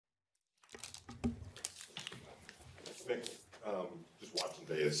Mick, just watching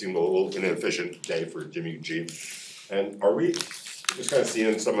today, it seemed a little inefficient day for Jimmy G. And are we just kind of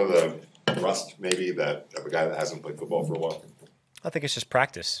seeing some of the rust, maybe, that of a guy that hasn't played football for a while? I think it's just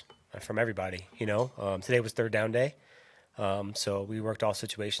practice from everybody. Today was third down day, so we worked all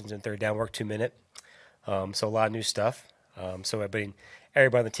situations in third down, worked 2 minute. So a lot of new stuff. So everybody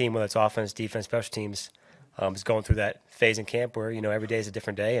on the team, whether it's offense, defense, special teams, is going through that phase in camp where every day is a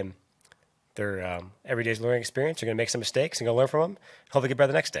different day, and they're every day's a learning experience. You're going to make some mistakes and go learn from them. Hopefully get better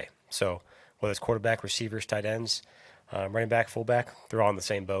the next day. So whether it's quarterback, receivers, tight ends, running back, fullback, they're all in the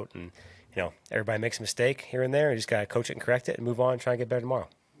same boat. And everybody makes a mistake here and there. You just got to coach it and correct it and move on and try and get better tomorrow.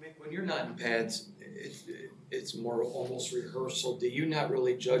 Mick, when you're not in pads, it's more almost rehearsal. Do you not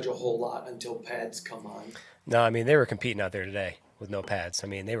really judge a whole lot until pads come on? No, they were competing out there today with no pads.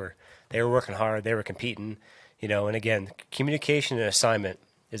 They were working hard. They were competing, and again, communication and assignment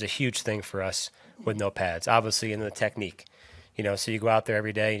is a huge thing for us with no pads, obviously, and the technique. So you go out there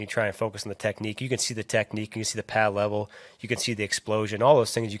every day and you try and focus on the technique. You can see the technique, you can see the pad level, you can see the explosion, all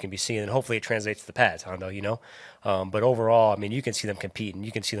those things you can be seeing, and hopefully it translates to the pads. I don't know, but overall, you can see them competing,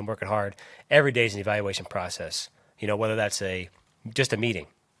 you can see them working hard. Every day is an evaluation process. Whether that's just a meeting,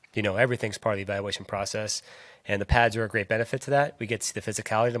 everything's part of the evaluation process, and the pads are a great benefit to that. We get to see the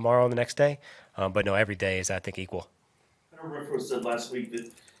physicality tomorrow and the next day, but no, every day is, I think, equal. I know Rick said last week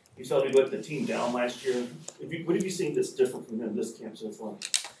that he felt he let the team down last year. What have you seen that's different from him this camp so far?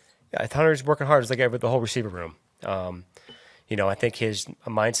 Yeah, Hunter's working hard. It's like with the whole receiver room. I think his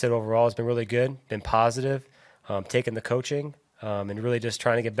mindset overall has been really good, been positive, taking the coaching, and really just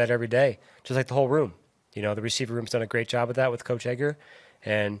trying to get better every day, just like the whole room. The receiver room's done a great job of that with Coach Egger,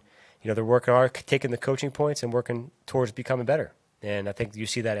 and they're working hard, taking the coaching points and working towards becoming better. And I think you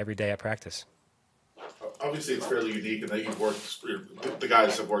see that every day at practice. Obviously, it's fairly unique in that you've worked. The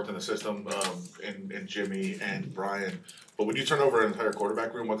guys have worked in the system, in Jimmy and Brian. But when you turn over an entire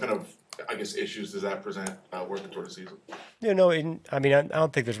quarterback room, what kind of, issues does that present working toward the season? I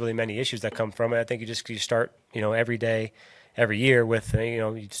don't think there's really many issues that come from it. I think you start, every day, every year with,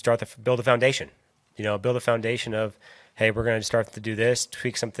 you start to build a foundation. Build a foundation of, hey, we're going to start to do this,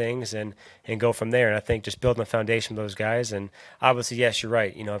 tweak some things, and go from there. And I think just building a foundation with those guys. And obviously, yes, you're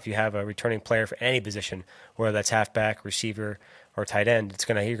right. If you have a returning player for any position, whether that's halfback, receiver, or tight end,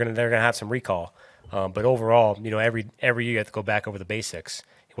 they're going to have some recall. But overall, every year you have to go back over the basics.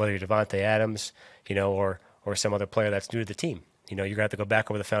 Whether you're Devontae Adams, or some other player that's new to the team, you're going to have to go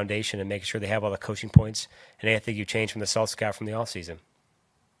back over the foundation and make sure they have all the coaching points and anything you change from the self scout from the offseason.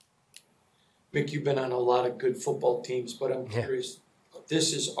 Mick, you've been on a lot of good football teams, but I'm curious.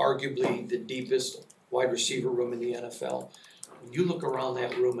 This is arguably the deepest wide receiver room in the NFL. When you look around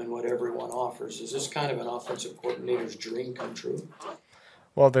that room and what everyone offers, is this kind of an offensive coordinator's dream come true?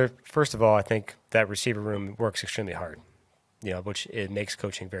 Well, first of all, I think that receiver room works extremely hard, which it makes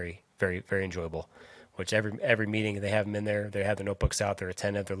coaching very, very, very enjoyable. Which every meeting they have them in there, they have their notebooks out, they're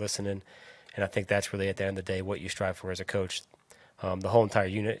attentive, they're listening, and I think that's really at the end of the day what you strive for as a coach. The whole entire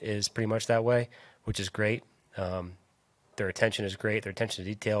unit is pretty much that way, which is great. Their attention is great. Their attention to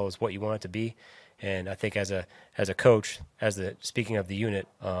detail is what you want it to be. And I think as a coach, speaking of the unit,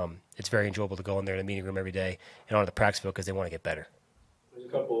 it's very enjoyable to go in there in the meeting room every day and onto the practice field because they want to get better. There's a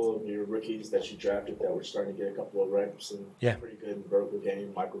couple of your rookies that you drafted that were starting to get a couple of reps and pretty good in the vertical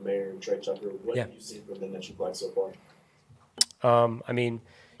game. Michael Mayer and Trey Tucker. What have you seen from them that you've liked so far?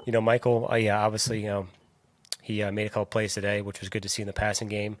 Michael, obviously, he made a couple plays today, which was good to see in the passing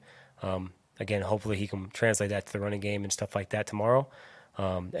game. Again, hopefully he can translate that to the running game and stuff like that tomorrow.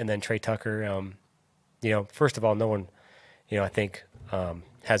 And then Trey Tucker, first of all, no one, I think,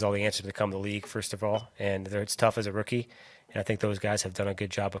 has all the answers to come to the league, first of all. And it's tough as a rookie. And I think those guys have done a good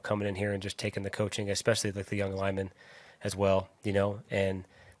job of coming in here and just taking the coaching, especially like the young linemen as well, and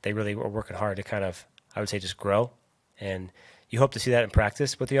they really were working hard to kind of, I would say, just grow. And you hope to see that in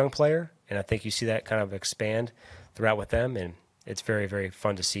practice with the young player. And I think you see that kind of expand throughout with them. And it's very, very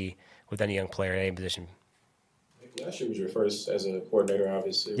fun to see with any young player at any position. Last year was your first as a coordinator,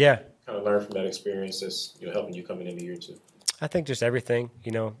 obviously. Yeah. Kind of learn from that experience that's helping you coming into year two. I think just everything,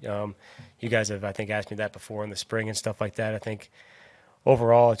 you guys have, I think, asked me that before in the spring and stuff like that. I think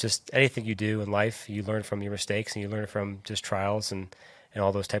overall, it's just anything you do in life, you learn from your mistakes and you learn from just trials and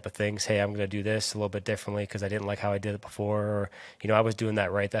all those type of things. Hey, I'm going to do this a little bit differently because I didn't like how I did it before, or, I was doing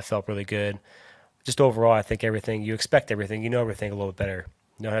that right. That felt really good. Just overall, I think everything, you expect everything, everything a little bit better.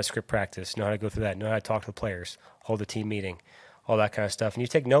 Know how to script practice, know how to go through that, know how to talk to the players, hold a team meeting, all that kind of stuff. And you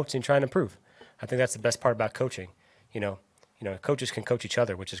take notes and try and improve. I think that's the best part about coaching. Coaches can coach each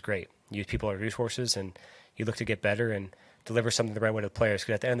other, which is great. You use people as resources, and you look to get better and deliver something the right way to the players.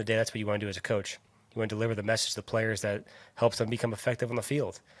 Because at the end of the day, that's what you want to do as a coach. You want to deliver the message to the players that helps them become effective on the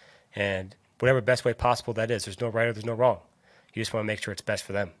field. And whatever best way possible that is, there's no right or there's no wrong. You just want to make sure it's best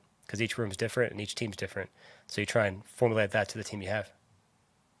for them because each room's different and each team's different. So you try and formulate that to the team you have.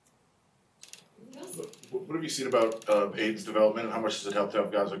 What have you seen about Aiden's development, and how much does it help to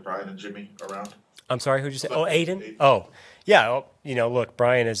have guys like Brian and Jimmy around? I'm sorry, who'd you say? Oh, Aiden? Oh, yeah. Look,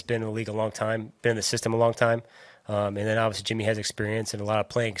 Brian has been in the league a long time, been in the system a long time. And then obviously Jimmy has experience and a lot of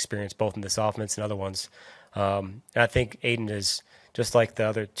playing experience, both in this offense and other ones. And I think Aiden is, just like the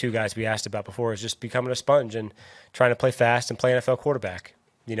other two guys we asked about before, is just becoming a sponge and trying to play fast and play NFL quarterback,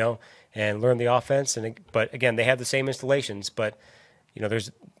 and learn the offense. But again, they have the same installations, but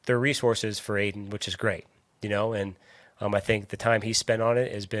there are resources for Aiden, which is great, and I think the time he's spent on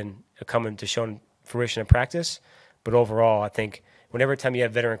it has been coming to show fruition in practice. But overall, I think whenever time you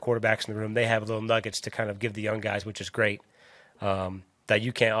have veteran quarterbacks in the room, they have little nuggets to kind of give the young guys, which is great, that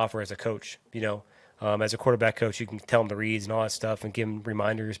you can't offer as a coach. As a quarterback coach, you can tell them the reads and all that stuff and give them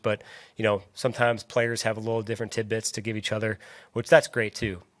reminders. But, sometimes players have a little different tidbits to give each other, which that's great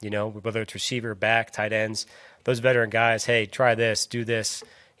too. Whether it's receiver, back, tight ends, those veteran guys, hey, try this, do this.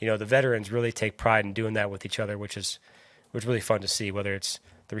 The veterans really take pride in doing that with each other, which is really fun to see, whether it's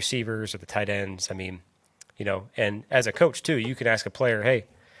the receivers or the tight ends. And as a coach too, you can ask a player, hey,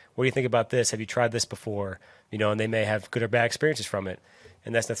 what do you think about this? Have you tried this before? And they may have good or bad experiences from it.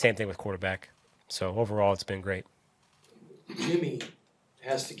 And that's the same thing with quarterback. So overall, it's been great. Jimmy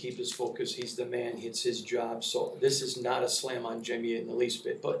has to keep his focus. He's the man. It's his job. So this is not a slam on Jimmy in the least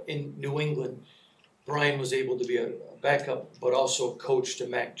bit. But in New England, Brian was able to be a backup, but also coach to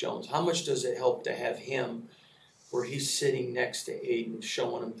Mac Jones. How much does it help to have him where he's sitting next to Aiden,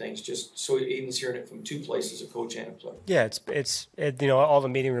 showing him things, just so Aiden's hearing it from two places, a coach and a player? Yeah, it's all the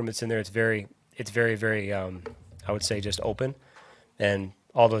meeting room that's in there. It's very, very, I would say, just open, and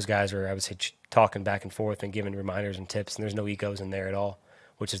all those guys are, I would say, talking back and forth and giving reminders and tips, and there's no egos in there at all,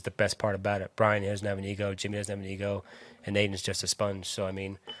 which is the best part about it. Brian doesn't have an ego, Jimmy doesn't have an ego, and Aiden's just a sponge. So,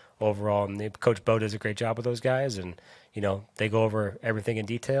 overall, Coach Bo does a great job with those guys, and, they go over everything in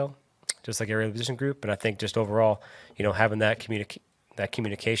detail, just like every other position group. And I think just overall, having that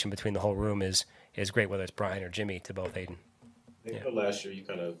communication between the whole room is great, whether it's Brian or Jimmy, to both Aiden. Last year you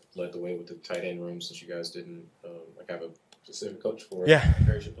kind of led the way with the tight end room since you guys didn't have a specific coach for it. Yeah.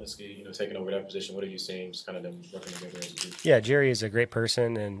 Jerry Shaplinski, taking over that position. What are you seeing? Just kind of them working together as a team. Yeah, Jerry is a great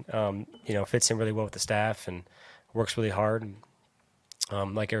person and fits in really well with the staff and works really hard.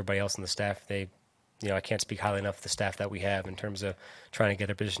 And, like everybody else on the staff, I can't speak highly enough of the staff that we have in terms of trying to get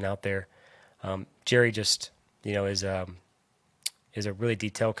their position out there. Jerry just is a really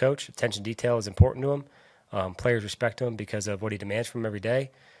detailed coach. Attention to detail is important to him. Players respect him because of what he demands from him every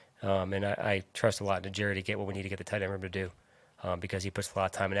day. And I trust a lot in Jerry to get what we need to get the tight end room to do because he puts a lot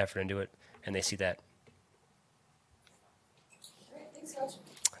of time and effort into it, and they see that. All right, thanks, Coach.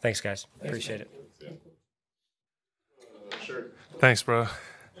 Thanks, guys. Appreciate it. Sure. Thanks, bro.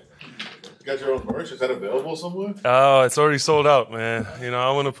 You got your own merch? Is that available somewhere? Oh, it's already sold out, man.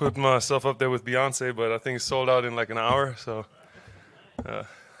 I want to put myself up there with Beyonce, but I think it's sold out in like an hour, so.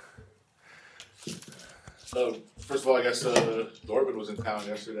 First of all, I guess Dortmund was in town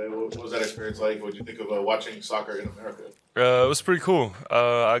yesterday. What was that experience like? What did you think of watching soccer in America? It was pretty cool.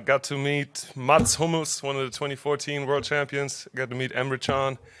 I got to meet Mats Hummels, one of the 2014 world champions. I got to meet Emre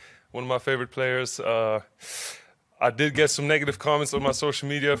Can, one of my favorite players. I did get some negative comments on my social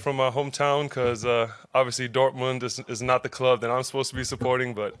media from my hometown because obviously Dortmund is not the club that I'm supposed to be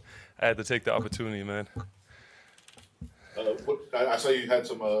supporting, but I had to take the opportunity, man. I saw you had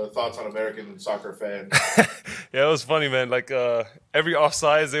some thoughts on American soccer fans. Yeah, it was funny, man. Like every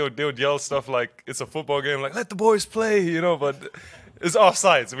offsides, they would yell stuff like it's a football game, like let the boys play, but it's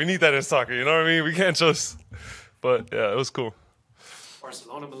offsides. We need that in soccer, you know what I mean? We can't just. But yeah, it was cool.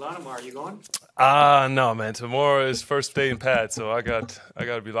 Barcelona, Milano, are you going? No, man. Tomorrow is first day in pad, so I got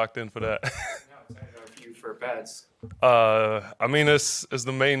to be locked in for that. You for pads. It's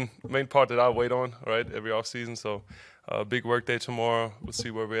the main part that I wait on, right? Every off season, so. Big work day tomorrow. We'll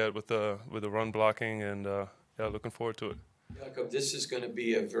see where we're at with the run blocking, and looking forward to it. Jakob, this is going to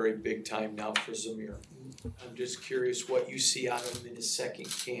be a very big time now for Zamir. I'm just curious what you see out of him in his second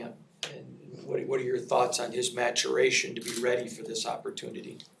camp, and what are your thoughts on his maturation to be ready for this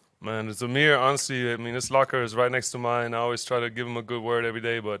opportunity? Man, Zamir, honestly, his locker is right next to mine. I always try to give him a good word every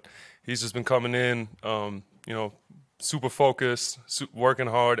day, but he's just been coming in, super focused, working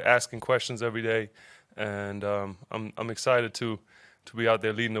hard, asking questions every day. And I'm excited to be out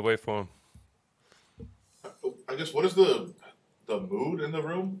there leading the way for him. I guess what is the mood in the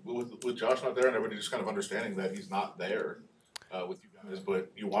room with Josh not there and everybody just kind of understanding that he's not there with you guys?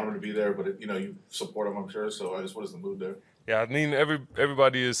 but you want him to be there, but you support him, I'm sure. So I guess what is the mood there? Yeah, I mean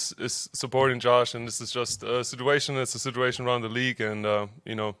everybody is supporting Josh, and this is just a situation. It's a situation around the league, and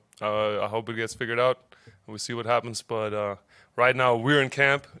I hope it gets figured out. We'll see what happens, but right now we're in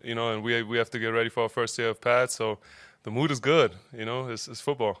camp, and we have to get ready for our first day of pads. So the mood is good, it's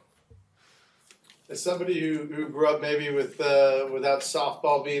football. As somebody who grew up maybe without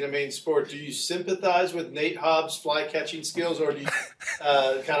softball being a main sport, do you sympathize with Nate Hobbs' fly catching skills, or do you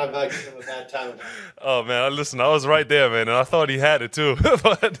kind of give him a bad time? Oh man, listen, I was right there, man, and I thought he had it too.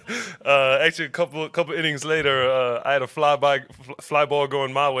 But actually, a couple innings later, I had a fly ball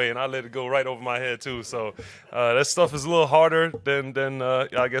going my way, and I let it go right over my head too. So that stuff is a little harder than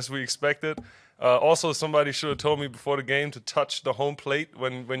I guess we expected. Also, somebody should have told me before the game to touch the home plate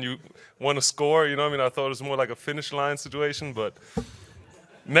when you want to score. I thought it was more like a finish line situation. But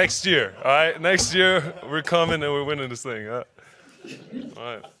next year, all right? Next year, we're coming and we're winning this thing. All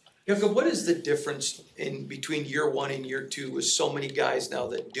right. Jakob, what is the difference between year one and year two with so many guys now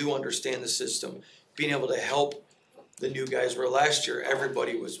that do understand the system, being able to help the new guys, where last year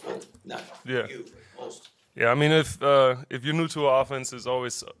everybody was, not you, most. Yeah, I mean, if you're new to an offense, there's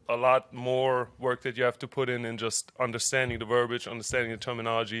always a lot more work that you have to put in just understanding the verbiage, understanding the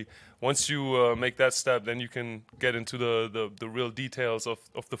terminology. Once you make that step, then you can get into the real details of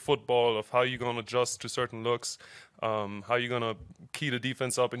the football, of how you're going to adjust to certain looks, how you're going to key the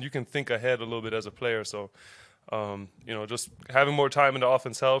defense up, and you can think ahead a little bit as a player. So, just having more time in the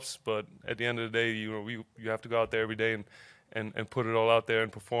offense helps, but at the end of the day, you have to go out there every day and put it all out there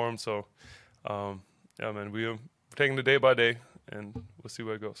and perform. So, yeah, man, we're taking it day by day, and we'll see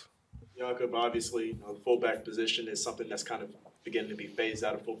where it goes. Jakob, obviously, the fullback position is something that's kind of beginning to be phased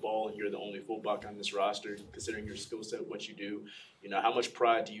out of football, and you're the only fullback on this roster. Considering your skill set, what you do, how much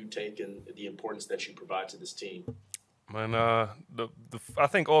pride do you take in the importance that you provide to this team? Man, I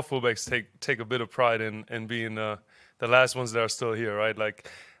think all fullbacks take a bit of pride in being the last ones that are still here, right? Like,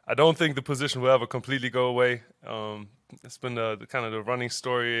 I don't think the position will ever completely go away. It's been the kind of the running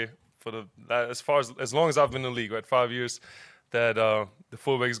story for as long as I've been in the league, right, 5 years, that the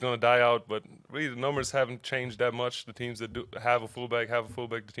fullback is going to die out. But really, the numbers haven't changed that much. The teams that do have a fullback have a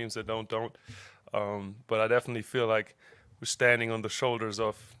fullback. The teams that don't. But I definitely feel like we're standing on the shoulders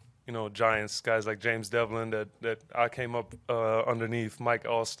of giants, guys like James Devlin that I came up underneath, Mike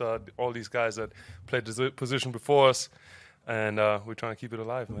Allstott, all these guys that played the position before us, and we're trying to keep it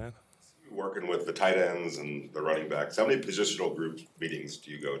alive, man. Working with the tight ends and the running backs, how many positional group meetings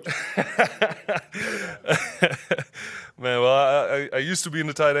do you go to? Man, well, I used to be in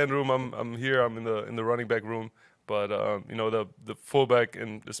the tight end room. I'm here. I'm in the running back room. But the fullback,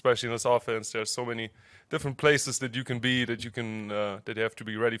 and especially in this offense, there's so many different places that you can be, that you have to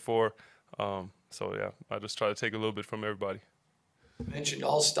be ready for. So yeah, I just try to take a little bit from everybody. You mentioned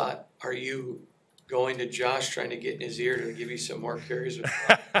Allstott. Are you going to Josh, trying to get in his ear to give you some more carries?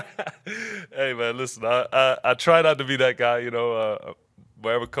 Hey man, listen, I try not to be that guy.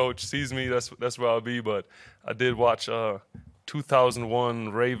 Wherever coach sees me, that's where I'll be. But I did watch 2001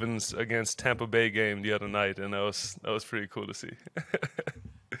 Ravens against Tampa Bay game the other night, and that was pretty cool to see.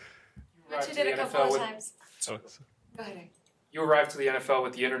 You mentioned it a couple of times. Go ahead. You arrived to the NFL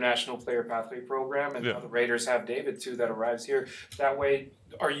with the International Player Pathway Program, and now the Raiders have David, too, that arrives here. That way,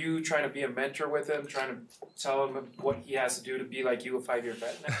 are you trying to be a mentor with him, trying to tell him what he has to do to be like you, a 5-year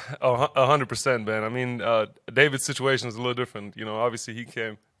vet now? Oh, 100%, man. I mean, David's situation is a little different. Obviously he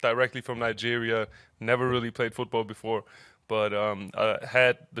came directly from Nigeria, never really played football before. But I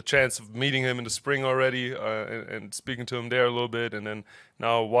had the chance of meeting him in the spring already and speaking to him there a little bit, and then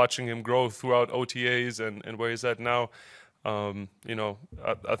now watching him grow throughout OTAs and where he's at now. I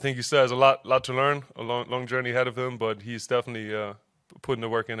think he still has a lot to learn, a long journey ahead of him, but he's definitely putting the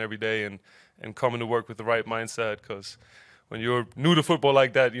work in every day and coming to work with the right mindset, because when you're new to football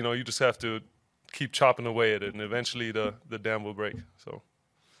like that, you just have to keep chopping away at it, and eventually the dam will break. So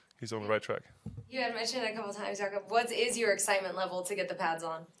he's on the right track. You had mentioned a couple times, Jakob. What is your excitement level to get the pads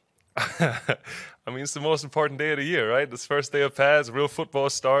on? I mean, it's the most important day of the year, right? This first day of pads, real football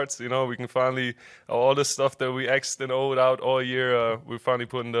starts. We can finally, all this stuff that we X'd and O'd out all year, we're finally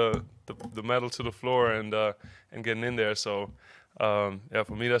putting the metal to the floor and getting in there. So, yeah,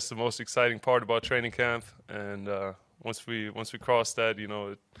 for me, that's the most exciting part about training camp. And once we cross that,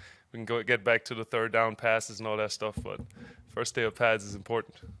 we can get back to the third down passes and all that stuff. But first day of pads is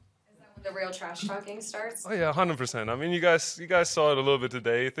important. The real trash talking starts? Oh yeah, 100%. I mean, you guys saw it a little bit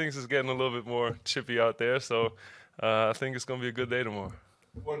today. Things is getting a little bit more chippy out there, so I think it's gonna be a good day tomorrow.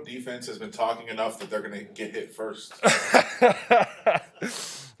 What defense has been talking enough that they're gonna get hit first? I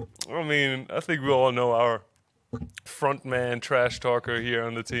mean, I think we all know front man trash talker here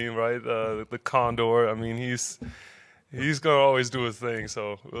on the team, right? The Condor. I mean, he's gonna always do his thing.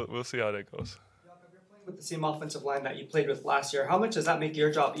 So we'll see how that goes. With the same offensive line that you played with last year, how much does that make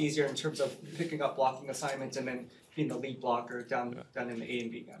your job easier in terms of picking up blocking assignments and then being the lead blocker down in the A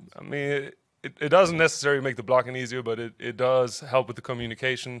and B games? I mean, it doesn't necessarily make the blocking easier, but it does help with the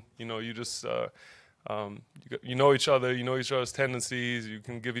communication. You know, you just you know each other, you know each other's tendencies. You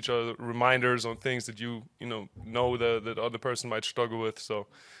can give each other reminders on things that you know that the other person might struggle with. So,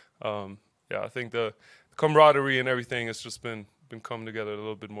 yeah, I think the camaraderie and everything has just been coming together a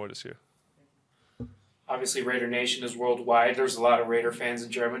little bit more this year. Obviously, Raider Nation is worldwide. There's a lot of Raider fans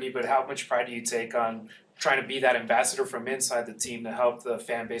in Germany, but how much pride do you take on trying to be that ambassador from inside the team to help the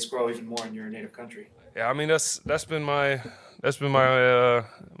fan base grow even more in your native country? Yeah, I mean that's been my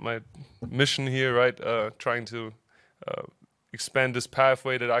my mission here, right? Trying to expand this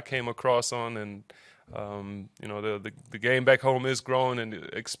pathway that I came across on, and you know the game back home is growing and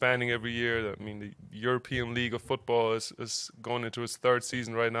expanding every year. I mean the European League of Football is going into its 3rd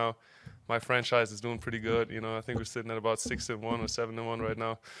season right now. My franchise is doing pretty good. You know, I think we're sitting at about 6-1 or 7-1 right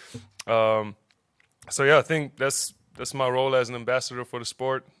now. So yeah, I think that's my role as an ambassador for the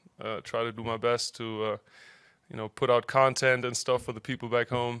sport. Try to do my best to you know, put out content and stuff for the people back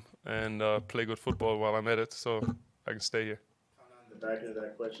home and play good football while I'm at it, so I can stay here. On the back end of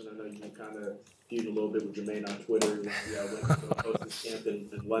that question, I know you kind of feud a little bit with Jermaine on Twitter when you went to the hostess camp in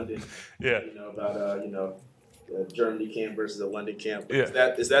London. Yeah. You know, about, you know, the Germany camp versus the London camp.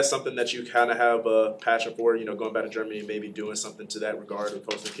 Yeah. Is that something that you kind of have a passion for, you know, going back to Germany and maybe doing something to that regard of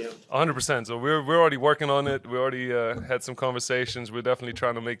hosting camp? 100%. So we're already working on it. We already had some conversations. We're definitely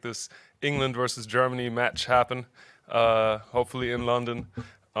trying to make this England versus Germany match happen, hopefully in London.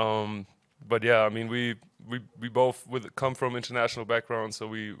 But yeah, I mean, we both come from international backgrounds, so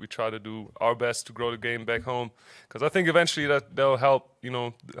we try to do our best to grow the game back home, because I think eventually that'll help, you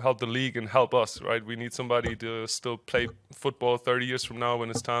know, help the league and help us, right? We need somebody to still play football 30 years from now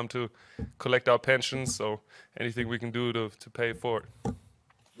when it's time to collect our pensions. So anything we can do to pay for it.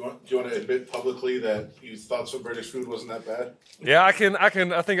 Do you want to admit publicly that you thought some British food wasn't that bad? Yeah, I think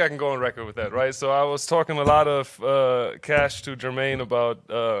I can go on record with that, right? So I was talking a lot of cash to Jermaine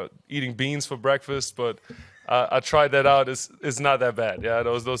about eating beans for breakfast, but I tried that out. It's not that bad. Yeah,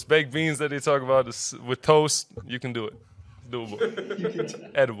 those baked beans that they talk about with toast, you can do it. It's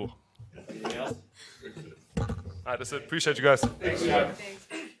doable. Edible. Anything else? All right, that's it. Appreciate you guys. Thanks.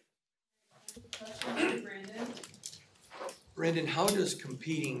 Brandon, how does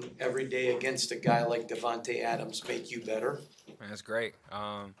competing every day against a guy like Davante Adams make you better? Man, it's great.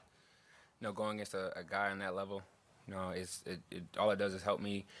 You know, going against a guy on that level, you know, all it does is help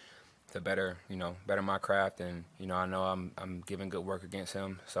me to better my craft, and you know, I know I'm giving good work against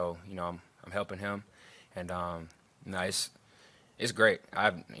him, so you know, I'm helping him, and you know, it's great.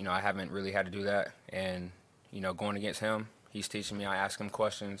 I haven't really had to do that, and you know, going against him, he's teaching me. I ask him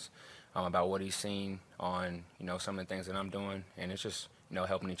questions about what he's seen on, you know, some of the things that I'm doing, and it's just, you know,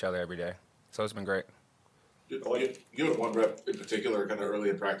 helping each other every day. So it's been great. You had one rep in particular kind of early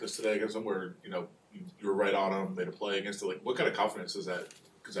in practice today against them where, you know, you were right on them, made a play against it. Like, what kind of confidence does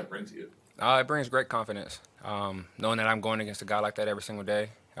that bring to you? It brings great confidence. Knowing that I'm going against a guy like that every single day,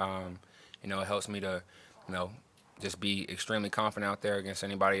 you know, it helps me to, you know, just be extremely confident out there against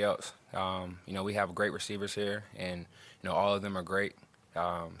anybody else. You know, we have great receivers here, and, you know, all of them are great.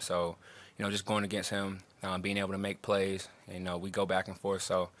 So, you know, just going against him, being able to make plays, and, you know, we go back and forth.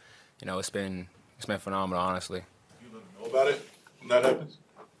 So, you know, it's been phenomenal, honestly. You let him know about it when that happens?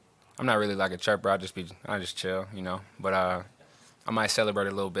 I'm not really like a chirper. I just chill, you know. But I might celebrate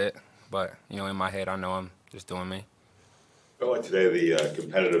a little bit. But, you know, in my head, I know I'm just doing me. I felt like today the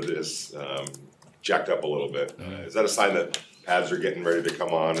competitiveness jacked up a little bit. Is that a sign that pads are getting ready to come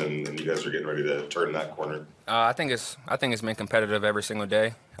on and you guys are getting ready to turn that corner? I think it's been competitive every single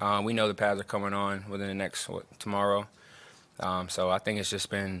day. We know the pads are coming on within the next tomorrow. So I think it's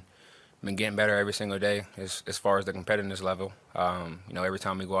just been getting better every single day as far as the competitiveness level. You know, every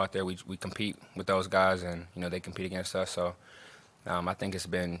time we go out there, we compete with those guys, and you know, they compete against us. So I think it's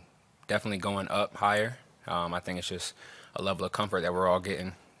been definitely going up higher. I think it's just a level of comfort that we're all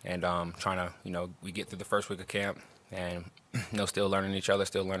getting, and trying to, you know, we get through the first week of camp, and you know, still learning each other,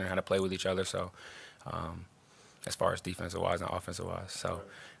 still learning how to play with each other. So as far as defensive wise and offensive wise, so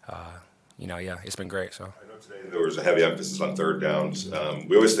you know, yeah, it's been great. So I know today there was a heavy emphasis on third downs.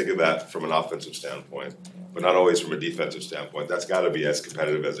 We always think of that from an offensive standpoint, but not always from a defensive standpoint. That's got to be as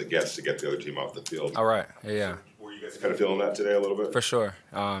competitive as it gets to get the other team off the field. All right, yeah. So were you guys kind of feeling that today a little bit? For sure.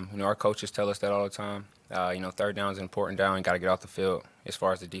 You know, our coaches tell us that all the time. Third down is an important down. You got to get off the field as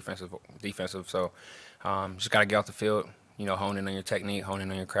far as the defensive. So just got to get off the field, hone in on your technique, hone in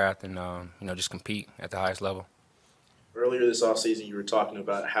on your craft, and, just compete at the highest level. Earlier this offseason, you were talking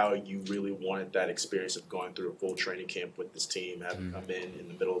about how you really wanted that experience of going through a full training camp with this team, having come in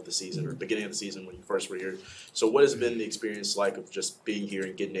the middle of the season or beginning of the season when you first were here. So what has been the experience like of just being here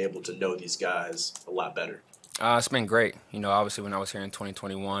and getting able to know these guys a lot better? It's been great. Obviously when I was here in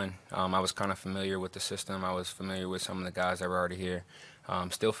 2021, I was kind of familiar with the system. I was familiar with some of the guys that were already here.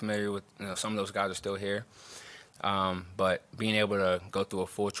 Still familiar with, some of those guys are still here. But being able to go through a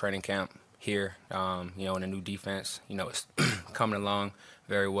full training camp here, in a new defense, it's coming along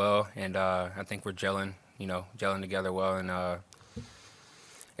very well. And I think we're gelling together well. And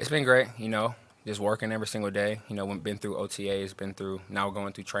it's been great, just working every single day. We've been through OTAs, now we're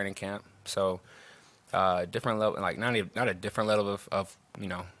going through training camp. So different level, like not a different level of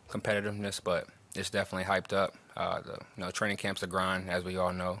competitiveness, but it's definitely hyped up. Training camp's a grind, as we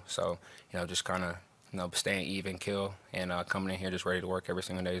all know. So just kind of staying even kill and coming in here just ready to work every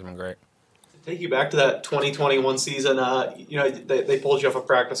single day has been great. To take you back to that 2021 season, they pulled you off a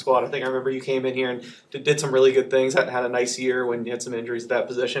practice squad. I think I remember you came in here and did some really good things. Had a nice year when you had some injuries at that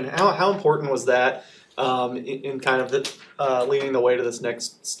position. How important was that in kind of leading the way to this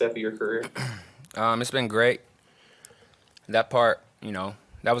next step of your career? It's been great. That part,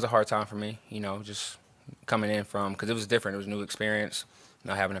 that was a hard time for me, just coming in from, because it was different. It was a new experience,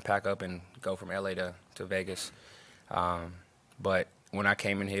 having to pack up and go from LA to Vegas. But when I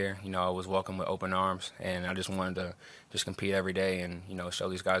came in here, I was welcomed with open arms, and I just wanted to just compete every day and, show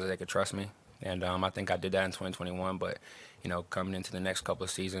these guys that they could trust me. And I think I did that in 2021, but, coming into the next couple of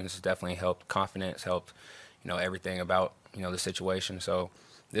seasons definitely helped confidence, helped, everything about, the situation. So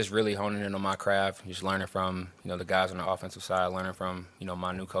just really honing in on my craft, just learning from, the guys on the offensive side, learning from,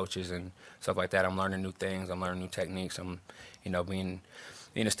 my new coaches and stuff like that. I'm learning new things. I'm learning new techniques. I'm, being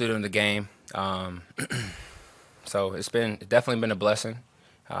a student of the game. So it's definitely been a blessing.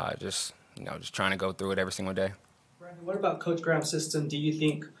 Just trying to go through it every single day. Brandon, what about Coach Graham's system do you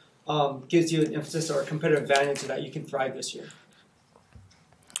think gives you an emphasis or a competitive advantage so that you can thrive this year?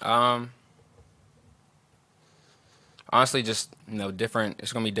 Honestly, just different.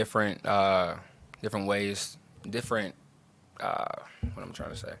 It's gonna be different ways, different. What I'm trying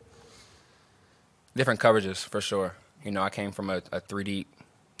to say. Different coverages for sure. I came from a 3 deep,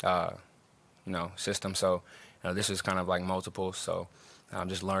 system, so this is kind of like multiple. So I'm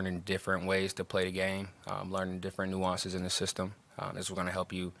just learning different ways to play the game. Learning different nuances in the system. This is gonna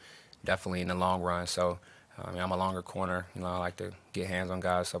help you definitely in the long run. So I'm a longer corner. I like to get hands on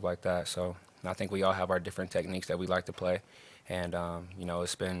guys, stuff like that. So. I think we all have our different techniques that we like to play, and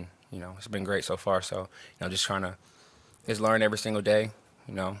it's been great so far. So just trying to learn every single day,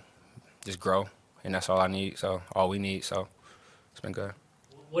 just grow, and that's all I need. So all we need. So it's been good.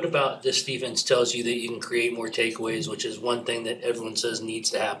 What about this defense tells you that you can create more takeaways, which is one thing that everyone says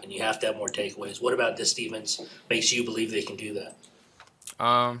needs to happen. You have to have more takeaways. What about this defense makes you believe they can do that?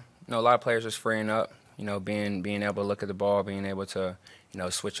 A lot of players just freeing up. Being able to look at the ball, being able to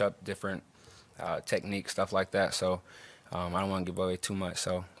switch up different. Technique, stuff like that. So I don't want to give away too much.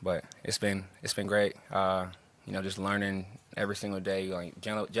 So, but it's been great. Just learning every single day, like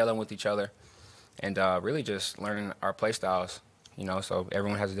gelling with each other, and really just learning our play styles. So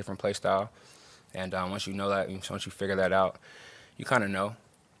everyone has a different play style, and once you know that, once you figure that out, you kind of know.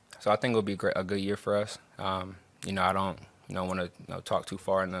 So I think it'll be a good year for us. I don't want to talk too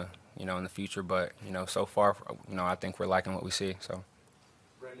far in the in the future, but so far, I think we're liking what we see. So.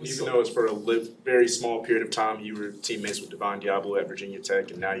 Even though it's for a very small period of time, you were teammates with Devon Diablo at Virginia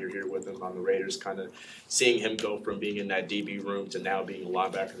Tech, and now you're here with him on the Raiders, kind of seeing him go from being in that DB room to now being a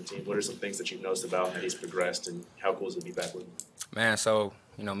linebacker of the team. What are some things that you've noticed about him that he's progressed, and how cool is it to be back with him? Man, so,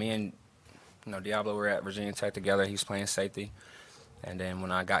 me and, Diablo were at Virginia Tech together. He was playing safety. And then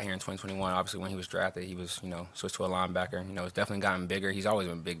when I got here in 2021, obviously when he was drafted, he was, switched to a linebacker. It's definitely gotten bigger. He's always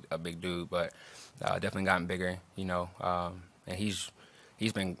been a big dude, but definitely gotten bigger, and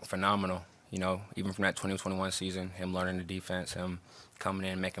he's been phenomenal, even from that 2021 season, him learning the defense, him coming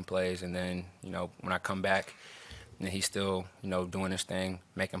in, making plays, and then, when I come back, and he's still, doing his thing,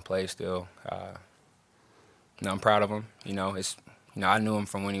 making plays still. I'm proud of him. I knew him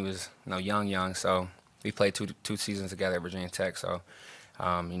from when he was, young, so we played two seasons together at Virginia Tech, so,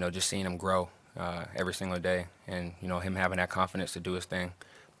 just seeing him grow every single day and, him having that confidence to do his thing,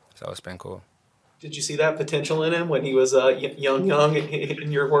 so it's been cool. Did you see that potential in him when he was young?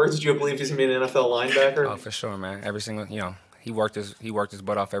 In your words, did you believe he's gonna be an NFL linebacker? Oh, for sure, man. Every single, he worked his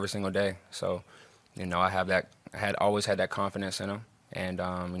butt off every single day. So, I always had that confidence in him, and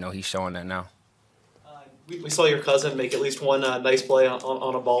he's showing that now. we saw your cousin make at least one nice play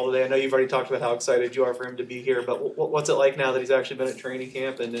on a ball today. I know you've already talked about how excited you are for him to be here, but what's it like now that he's actually been at training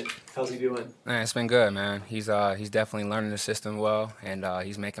camp, and how's he doing? Man, it's been good, man. He's definitely learning the system well, and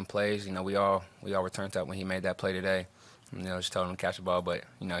he's making plays. You know, we all were turned up when he made that play today. You know, just told him to catch the ball, but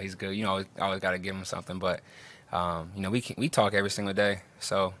you know, he's good. You know, always got to give him something. But you know, we talk every single day,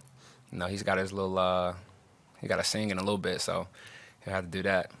 so you know, he's got his little he got to sing in a little bit, so he'll have to do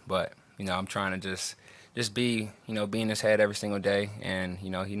that. But you know, I'm trying to just be, you know, be in his head every single day, and you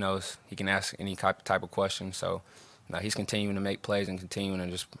know, he knows he can ask any type of question. So you know, he's continuing to make plays and continuing to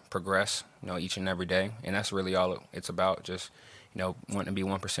just progress, you know, each and every day, and that's really all it's about. Just you know, wanting to be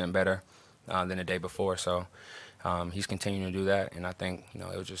 1% better than the day before. So he's continuing to do that, and I think you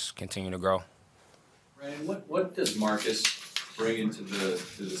know it'll just continue to grow. Brandon, what does Marcus bring into the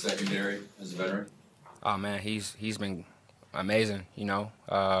secondary as a veteran? Oh man, he's been amazing. You know,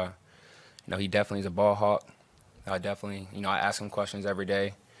 he definitely is a ball hawk. Definitely, you know, I ask him questions every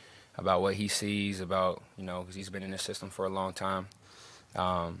day about what he sees, about, you know, because he's been in this system for a long time. You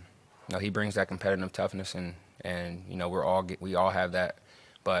know, he brings that competitive toughness, and you know, we all have that.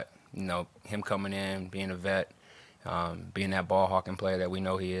 But you know, him coming in, being a vet, being that ball hawking player that we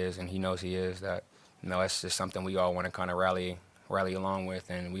know he is, and he knows he is, that you know, that's just something we all want to kind of rally along with,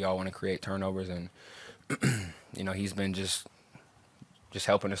 and we all want to create turnovers, and you know, he's been just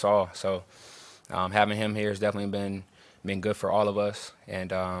helping us all. So having him here has definitely been good for all of us,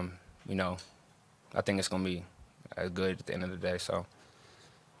 and you know, I think it's gonna be good at the end of the day. So.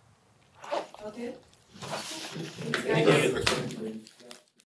 Okay. Thank you.